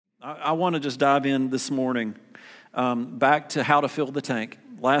I want to just dive in this morning back to how to fill the tank.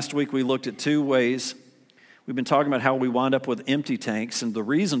 Last week we looked at two ways. We've been talking about how we wind up with empty tanks and the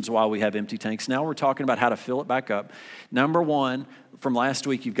reasons why we have empty tanks. Now we're talking about how to fill it back up. Number one, from last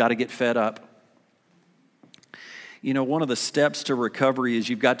week, you've got to get fed up. You know, one of the steps to recovery is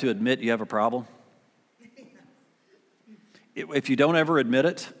you've got to admit you have a problem. If you don't ever admit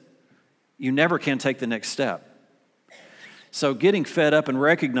it, you never can take the next step. So getting fed up and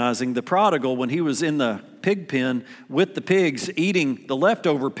recognizing the prodigal, when he was in the pig pen with the pigs eating the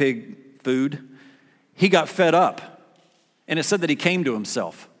leftover pig food, he got fed up. And it said that he came to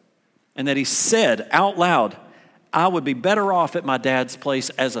himself and that he said out loud, I would be better off at my dad's place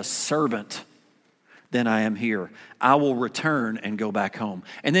as a servant than I am here. I will return and go back home.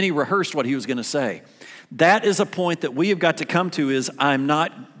 And then he rehearsed what he was going to say. That is a point that we have got to come to is I'm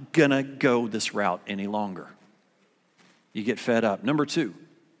not going to go this route any longer. You get fed up. Number two,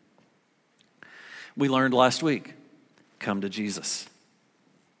 we learned last week, come to Jesus.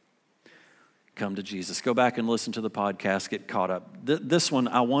 Come to Jesus. Go back and listen to the podcast, get caught up. This one,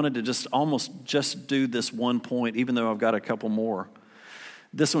 I wanted to just do this one point, even though I've got a couple more.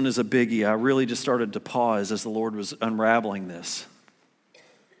 This one is a biggie. I really just started to pause as the Lord was unraveling this.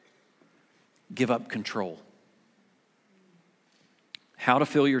 Give up control. How to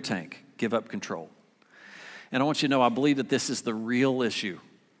fill your tank. Give up control. And I want you to know, I believe that this is the real issue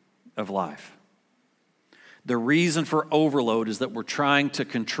of life. The reason for overload is that we're trying to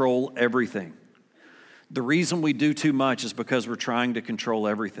control everything. The reason we do too much is because we're trying to control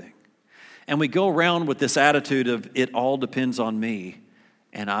everything. And we go around with this attitude of it all depends on me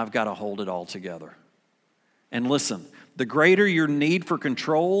and I've got to hold it all together. And listen, the greater your need for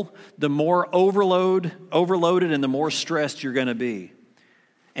control, the more overloaded and the more stressed you're going to be.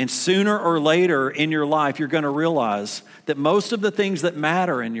 And sooner or later in your life, you're going to realize that most of the things that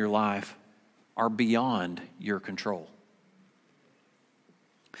matter in your life are beyond your control.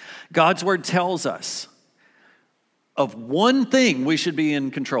 God's word tells us of one thing we should be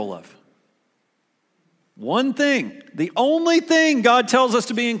in control of. One thing. The only thing God tells us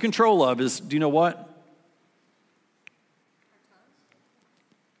to be in control of is, do you know what?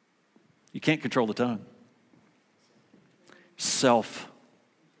 You can't control the tongue. Self.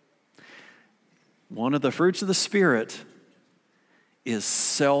 One of the fruits of the Spirit is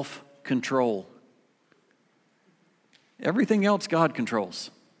self-control. Everything else God controls.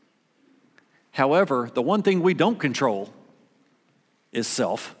 However, the one thing we don't control is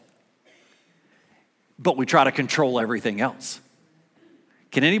self. But we try to control everything else.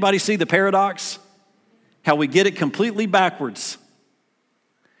 Can anybody see the paradox? How we get it completely backwards.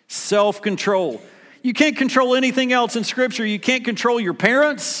 Self-control. You can't control anything else in Scripture. You can't control your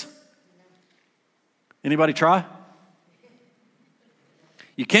parents. Anybody try?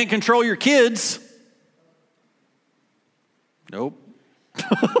 You can't control your kids. Nope.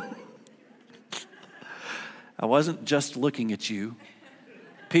 I wasn't just looking at you.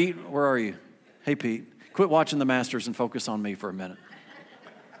 Pete, where are you? Hey, Pete, quit watching the Masters and focus on me for a minute.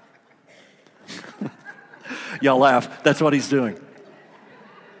 Y'all laugh. That's what he's doing.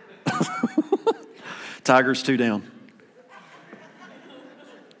 Tigers 2 down.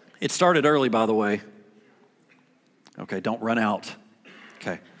 It started early, by the way. Okay, don't run out.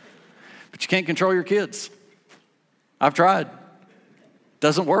 Okay. But you can't control your kids. I've tried.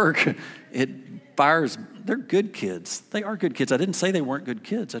 Doesn't work. It fires. They're good kids. They are good kids. I didn't say they weren't good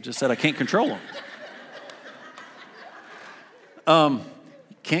kids. I just said I can't control them.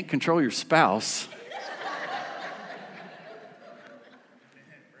 Can't control your spouse.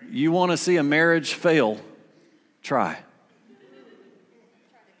 You want to see a marriage fail? Try.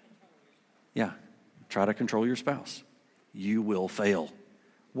 Yeah. Try to control your spouse. You will fail.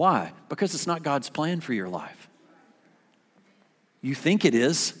 Why? Because it's not God's plan for your life. You think it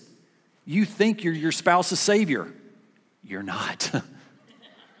is. You think you're your spouse's savior. You're not.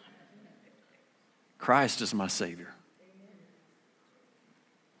 Christ is my savior.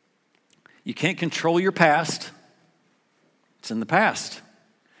 You can't control your past. It's in the past.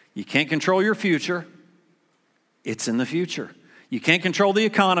 You can't control your future. It's in the future. You can't control the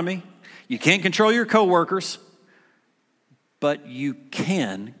economy. You can't control your coworkers, but you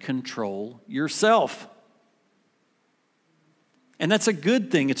can control yourself. And that's a good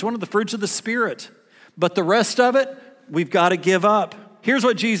thing. It's one of the fruits of the Spirit. But the rest of it, we've got to give up. Here's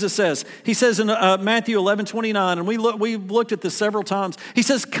what Jesus says. He says in Matthew 11:29, and we've looked at this several times. He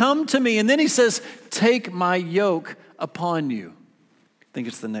says, come to me. And then he says, take my yoke upon you. I think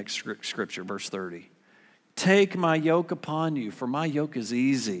it's the next scripture, verse 30. Take my yoke upon you, for my yoke is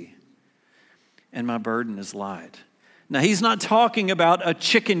easy and my burden is light. Now, he's not talking about a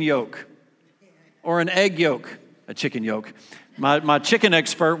chicken yolk or an egg yolk. A chicken yolk. My chicken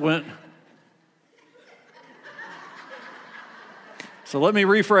expert went. So let me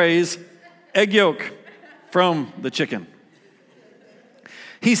rephrase, egg yolk from the chicken.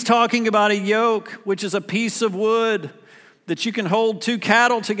 He's talking about a yoke, which is a piece of wood that you can hold two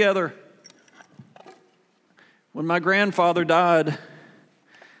cattle together. When my grandfather died,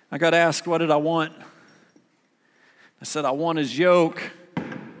 I got asked, what did I want? I said, I want his yoke.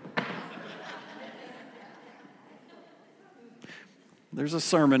 There's a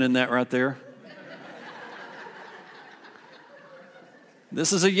sermon in that right there.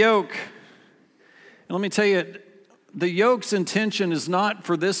 This is a yoke. And let me tell you, the yoke's intention is not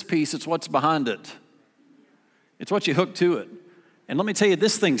for this piece, it's what's behind it. It's what you hook to it. And let me tell you,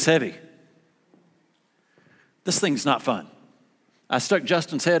 this thing's heavy. This thing's not fun. I stuck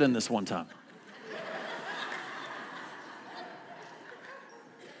Justin's head in this one time.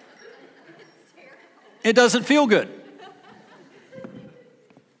 It doesn't feel good.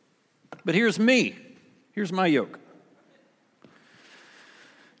 But here's me. Here's my yoke.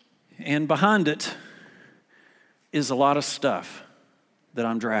 And behind it is a lot of stuff that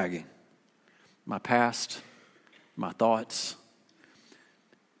I'm dragging. My past, my thoughts,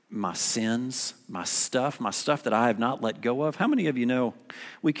 my sins, my stuff that I have not let go of. How many of you know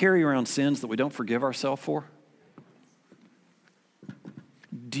we carry around sins that we don't forgive ourselves for?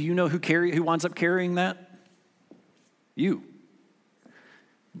 Do you know who winds up carrying that? You.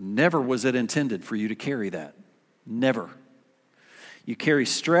 Never was it intended for you to carry that. Never. You carry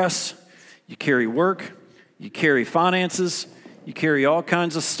stress, you carry work, you carry finances, you carry all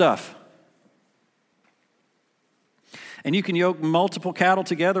kinds of stuff. And you can yoke multiple cattle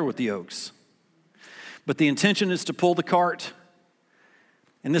together with the yokes. But the intention is to pull the cart.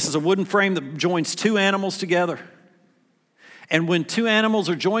 And this is a wooden frame that joins two animals together. And when two animals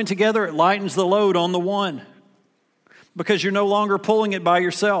are joined together, it lightens the load on the one, because you're no longer pulling it by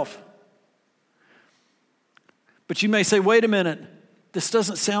yourself. But you may say, wait a minute, this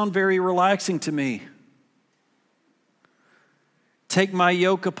doesn't sound very relaxing to me. Take my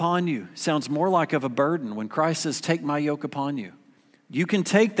yoke upon you sounds more like of a burden when Christ says, take my yoke upon you. You can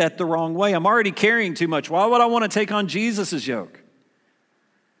take that the wrong way. I'm already carrying too much. Why would I want to take on Jesus' yoke?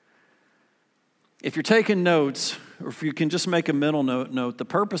 If you're taking notes, or if you can just make a mental note, the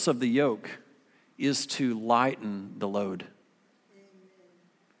purpose of the yoke is to lighten the load.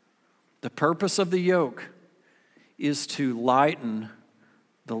 The purpose of the yoke is to lighten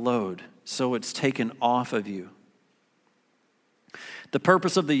the load so it's taken off of you. The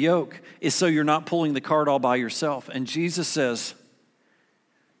purpose of the yoke is so you're not pulling the cart all by yourself. And Jesus says,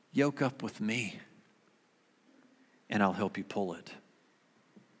 yoke up with me and I'll help you pull it.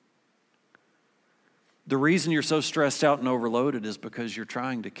 The reason you're so stressed out and overloaded is because you're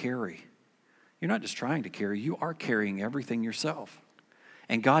trying to carry. You're not just trying to carry, you are carrying everything yourself.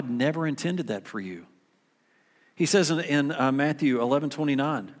 And God never intended that for you. He says in Matthew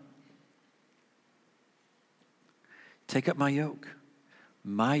 11:29, take up my yoke.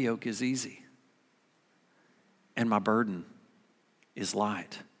 My yoke is easy, and my burden is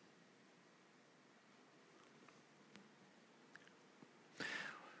light.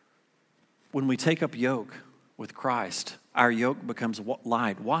 When we take up yoke with Christ, our yoke becomes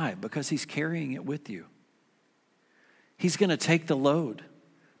light. Why? Because he's carrying it with you. He's going to take the load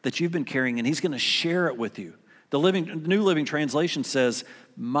that you've been carrying and he's going to share it with you. The New Living Translation says,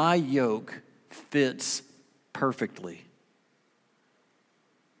 my yoke fits perfectly.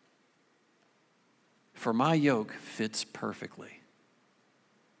 For my yoke fits perfectly,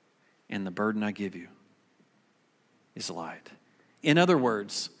 and the burden I give you is light. In other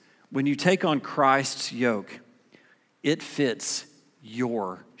words, when you take on Christ's yoke, it fits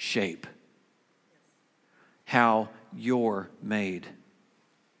your shape, how you're made.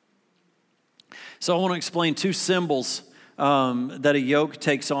 So I want to explain two symbols that a yoke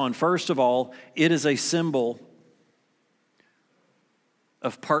takes on. First of all, it is a symbol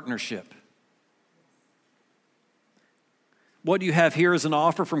of partnership. What you have here is an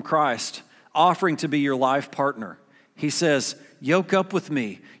offer from Christ, offering to be your life partner. He says, yoke up with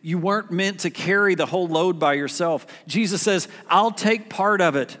me. You weren't meant to carry the whole load by yourself. Jesus says, I'll take part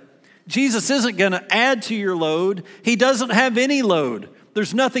of it. Jesus isn't going to add to your load. He doesn't have any load.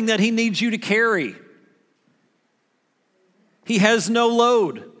 There's nothing that he needs you to carry. He has no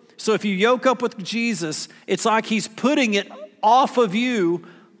load. So if you yoke up with Jesus, it's like he's putting it off of you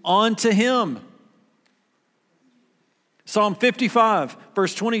onto him. Psalm 55,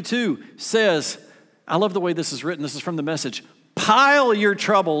 verse 22 says, I love the way this is written. This is from the Message. Pile your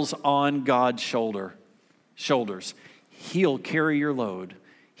troubles on God's shoulders. He'll carry your load.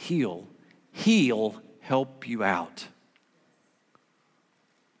 He'll help you out.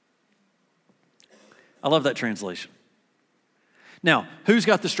 I love that translation. Now, who's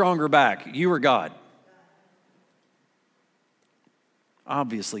got the stronger back, you or God?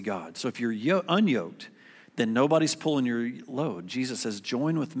 Obviously God. So if you're unyoked, then nobody's pulling your load. Jesus says,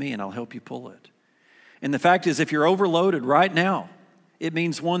 join with me and I'll help you pull it. And the fact is, if you're overloaded right now, it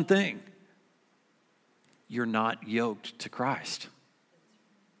means one thing. You're not yoked to Christ.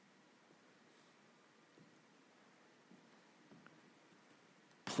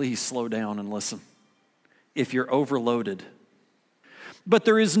 Please slow down and listen. If you're overloaded. But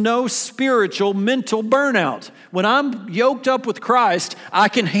there is no spiritual, mental burnout. When I'm yoked up with Christ, I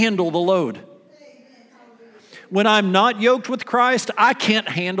can handle the load. When I'm not yoked with Christ, I can't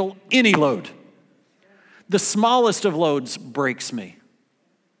handle any load. The smallest of loads breaks me.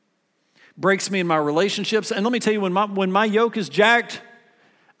 Breaks me in my relationships. And let me tell you, when my yoke is jacked,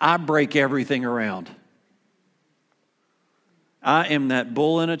 I break everything around. I am that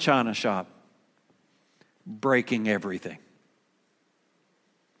bull in a china shop, breaking everything.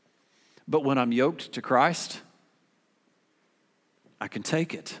 But when I'm yoked to Christ, I can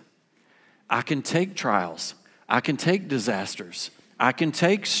take it. I can take trials. I can take disasters. I can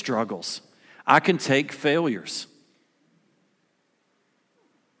take struggles. I can take failures.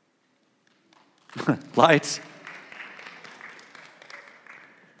 Lights.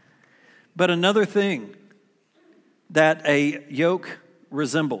 But another thing that a yoke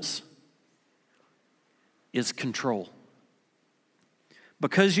resembles is control.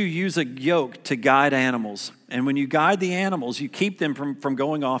 Because you use a yoke to guide animals, and when you guide the animals, you keep them from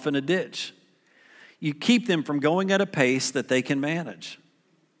going off in a ditch. You keep them from going at a pace that they can manage.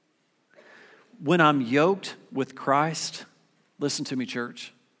 When I'm yoked with Christ, listen to me,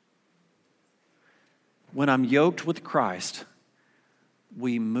 church. When I'm yoked with Christ,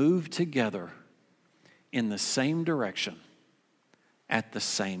 we move together in the same direction at the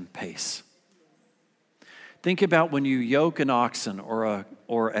same pace. Think about when you yoke an oxen or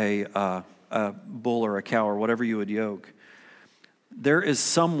a bull or a cow or whatever you would yoke. There is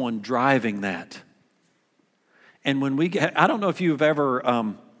someone driving that. And when I don't know if you've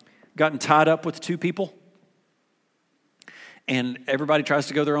ever gotten tied up with two people and everybody tries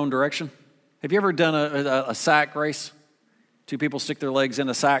to go their own direction. Have you ever done a sack race? Two people stick their legs in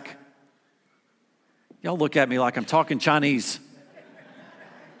a sack. Y'all look at me like I'm talking Chinese.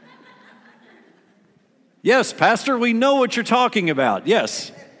 Yes, Pastor, we know what you're talking about.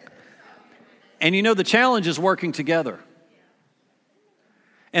 Yes. And you know the challenge is working together.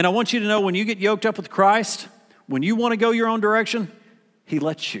 And I want you to know when you get yoked up with Christ, when you want to go your own direction, He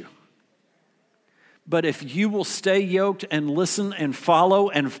lets you. But if you will stay yoked and listen and follow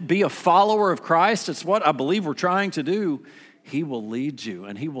and be a follower of Christ, it's what I believe we're trying to do, He will lead you,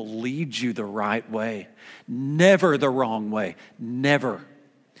 and He will lead you the right way. Never the wrong way. Never.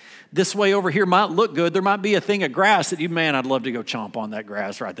 This way over here might look good. There might be a thing of grass that man, I'd love to go chomp on that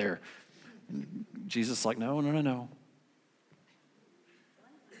grass right there. Jesus is like, no.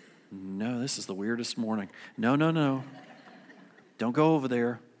 No, this is the weirdest morning. No. Don't go over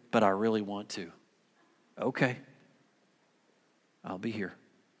there, but I really want to. Okay. I'll be here.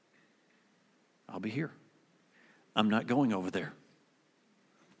 I'm not going over there.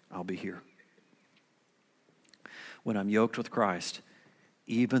 I'll be here. When I'm yoked with Christ,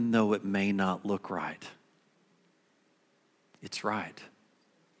 even though it may not look right, it's right.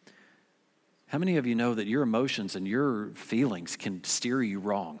 How many of you know that your emotions and your feelings can steer you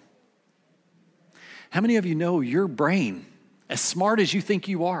wrong? How many of you know your brain, as smart as you think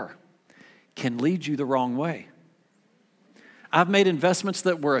you are, can lead you the wrong way? I've made investments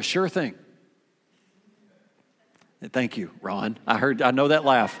that were a sure thing. Thank you, Ron. I know that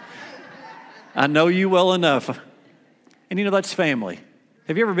laugh. I know you well enough. And you know, that's family.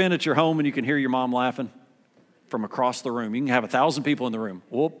 Have you ever been at your home and you can hear your mom laughing from across the room? You can have 1,000 people in the room.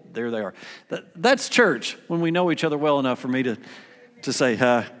 Whoop, there they are. That's church, when we know each other well enough for me to say,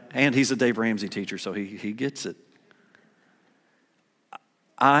 and he's a Dave Ramsey teacher, so he gets it.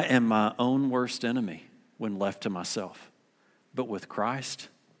 I am my own worst enemy when left to myself. But with Christ,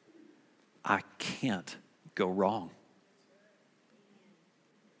 I can't go wrong.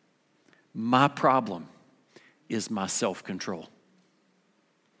 My problem is my self-control.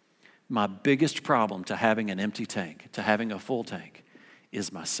 My biggest problem to having an empty tank, to having a full tank,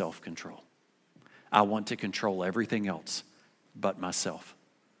 is my self-control. I want to control everything else but myself.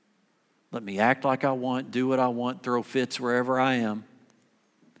 Let me act like I want, do what I want, throw fits wherever I am.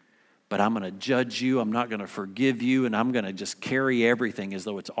 But I'm going to judge you, I'm not going to forgive you, and I'm going to just carry everything as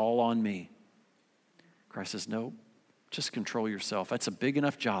though it's all on me. Christ says, no, Just control yourself. That's a big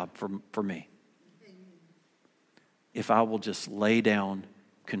enough job for me. If I will just lay down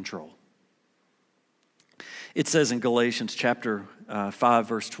control. It says in Galatians chapter 5,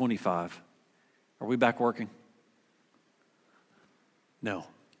 verse 25. Are we back working? No.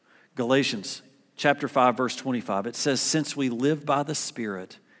 Galatians chapter 5, verse 25. It says, since we live by the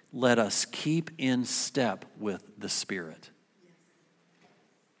Spirit, let us keep in step with the Spirit.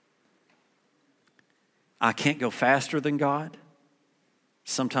 I can't go faster than God.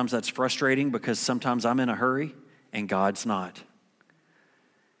 Sometimes that's frustrating because sometimes I'm in a hurry and God's not.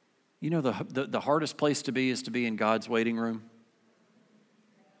 You know, the hardest place to be is to be in God's waiting room.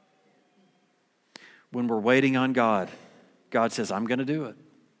 When we're waiting on God, God says, I'm going to do it.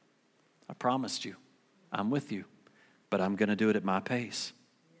 I promised you. I'm with you. But I'm going to do it at my pace.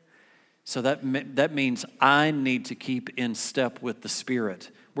 So that means I need to keep in step with the Spirit.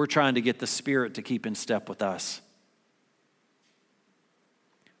 We're trying to get the Spirit to keep in step with us.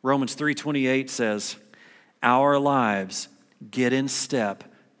 Romans 3:28 says, our lives get in step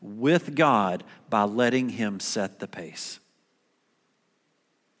with God by letting Him set the pace.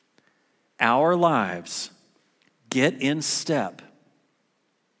 Our lives get in step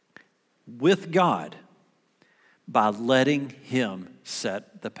with God by letting Him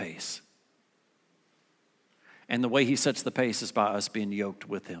set the pace. And the way He sets the pace is by us being yoked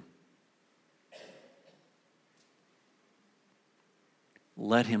with Him.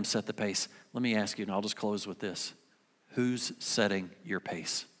 Let Him set the pace. Let me ask you, and I'll just close with this. Who's setting your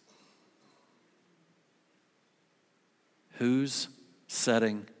pace? Who's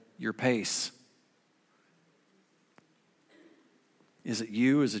setting your pace? Is it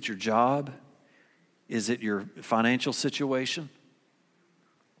you? Is it your job? Is it your financial situation?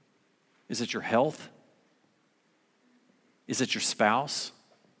 Is it your health? Is it your spouse?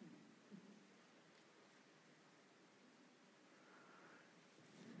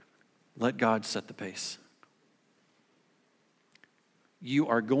 Let God set the pace. You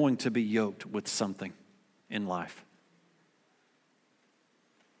are going to be yoked with something in life.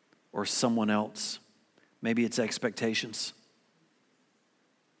 Or someone else. Maybe it's expectations.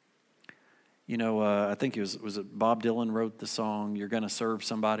 You know, I think it was it Bob Dylan wrote the song, You're Gonna Serve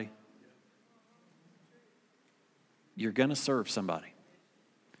Somebody? You're gonna serve somebody.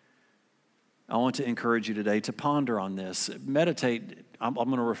 I want to encourage you today to ponder on this. Meditate. I'm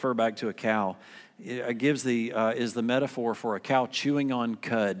going to refer back to a cow. It gives is the metaphor for a cow chewing on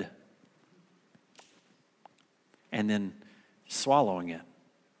cud and then swallowing it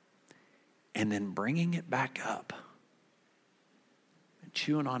and then bringing it back up and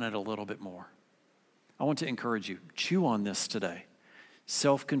chewing on it a little bit more. I want to encourage you, chew on this today.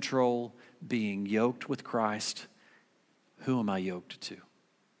 Self-control, being yoked with Christ. Who am I yoked to?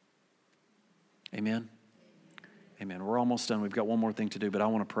 Amen? Amen. We're almost done. We've got one more thing to do, but I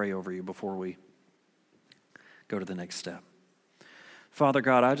want to pray over you before we go to the next step. Father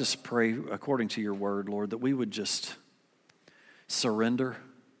God, I just pray according to your word, Lord, that we would just surrender.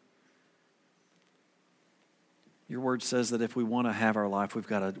 Your word says that if we want to have our life, we've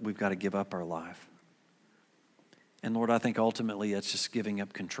got to give up our life. And Lord, I think ultimately it's just giving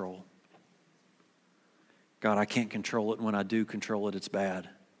up control. God, I can't control it. And when I do control it, it's bad.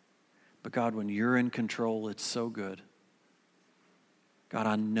 But God, when you're in control, it's so good. God,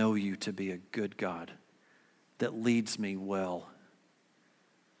 I know you to be a good God that leads me well,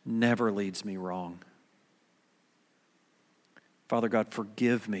 never leads me wrong. Father God,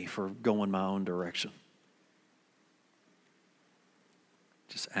 forgive me for going my own direction.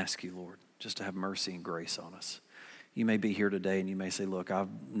 Just ask you, Lord, just to have mercy and grace on us. You may be here today and you may say, look, I've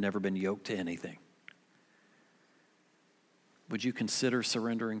never been yoked to anything. Would you consider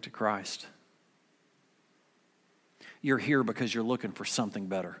surrendering to Christ? You're here because you're looking for something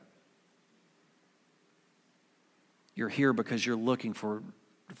better. You're here because you're looking for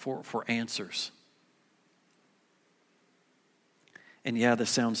answers. And yeah, this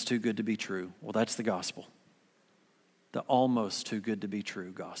sounds too good to be true. Well, that's the gospel. The almost too good to be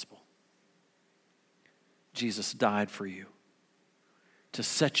true gospel. Jesus died for you to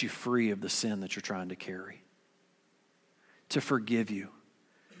set you free of the sin that you're trying to carry, to forgive you,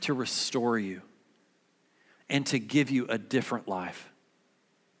 to restore you, and to give you a different life,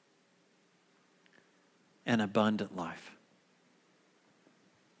 an abundant life,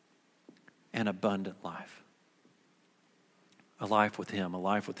 an abundant life, a life with Him, a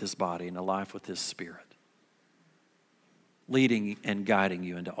life with His body, and a life with His Spirit, leading and guiding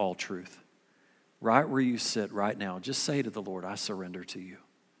you into all truth. Right where you sit right now, just say to the Lord, I surrender to you.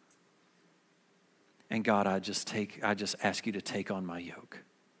 And God, I just ask you to take on my yoke.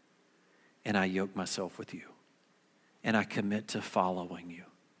 And I yoke myself with you. and I commit to following you.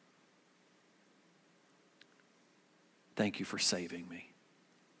 Thank you for saving me.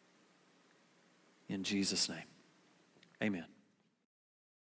 In Jesus' name, amen.